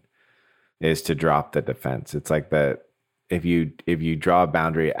indicating, is to drop the defense. It's like that if you draw a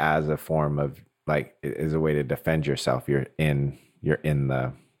boundary as a form of like, is a way to defend yourself, you're in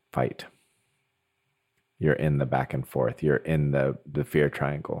the fight. You're in the back and forth. You're in the fear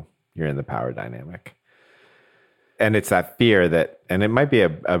triangle. You're in the power dynamic. And it's that fear that, and it might be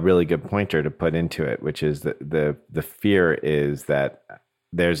a really good pointer to put into it, which is that the fear is that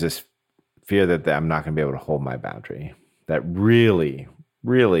there's this fear that I'm not going to be able to hold my boundary. That really,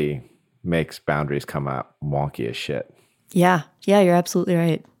 really makes boundaries come out wonky as shit. Yeah. Yeah, you're absolutely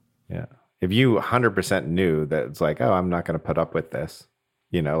right. Yeah. If you 100% knew that it's like, oh, I'm not going to put up with this,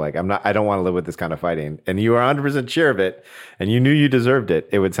 like I don't want to live with this kind of fighting, and you are 100% sure of it, and you knew you deserved it,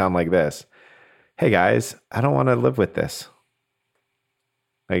 it would sound like this. Hey guys, I don't want to live with this.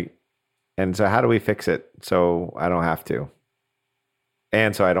 Like, and so how do we fix it so I don't have to?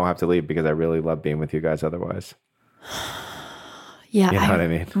 And so I don't have to leave because I really love being with you guys otherwise. Yeah. You know what I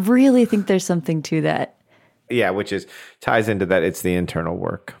mean? Really think there's something to that. Yeah, which ties into that. It's the internal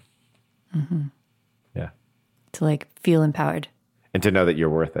work. Mm-hmm. Yeah. To like feel empowered. And to know that you're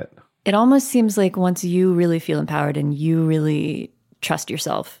worth it. It almost seems like once you really feel empowered and you really trust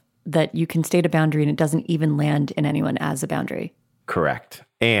yourself, that you can state a boundary and it doesn't even land in anyone as a boundary. Correct.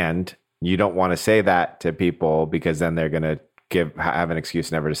 And you don't want to say that to people because then they're going to have an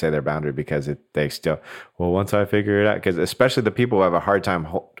excuse never to say their boundary because they still, well, once I figure it out, because especially the people who have a hard time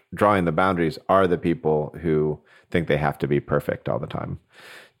drawing the boundaries are the people who think they have to be perfect all the time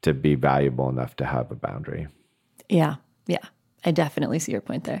to be valuable enough to have a boundary. Yeah. Yeah. I definitely see your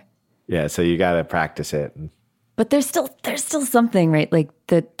point there. Yeah. So you got to practice it. But there's still something, right? Like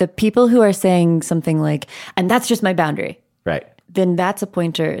the people who are saying something like, and that's just my boundary. Right. Then that's a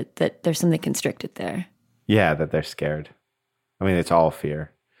pointer that there's something constricted there. Yeah, that they're scared. I mean, it's all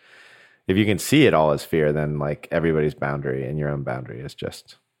fear. If you can see it all as fear, then like everybody's boundary and your own boundary is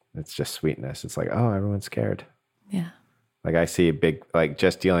it's just sweetness. It's like, oh, everyone's scared. Yeah. Like I see a big, like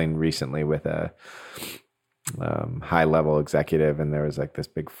just dealing recently with a high level executive, and there was like this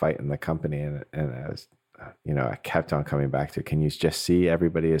big fight in the company, and I was, I kept on coming back to, can you just see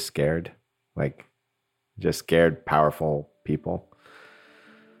everybody is scared? Like just scared, powerful people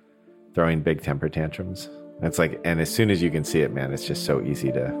throwing big temper tantrums. It's like, and as soon as you can see it, man, it's just so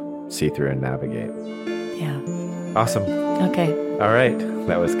easy to see through and navigate. Yeah. Awesome. Okay. All right.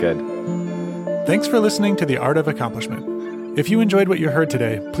 That was good. Thanks for listening to The Art of Accomplishment. If you enjoyed what you heard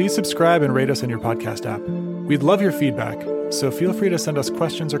today, please subscribe and rate us in your podcast app. We'd love your feedback, so feel free to send us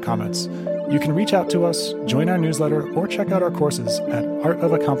questions or comments. You can reach out to us, join our newsletter, or check out our courses at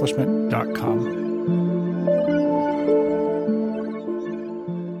artofaccomplishment.com.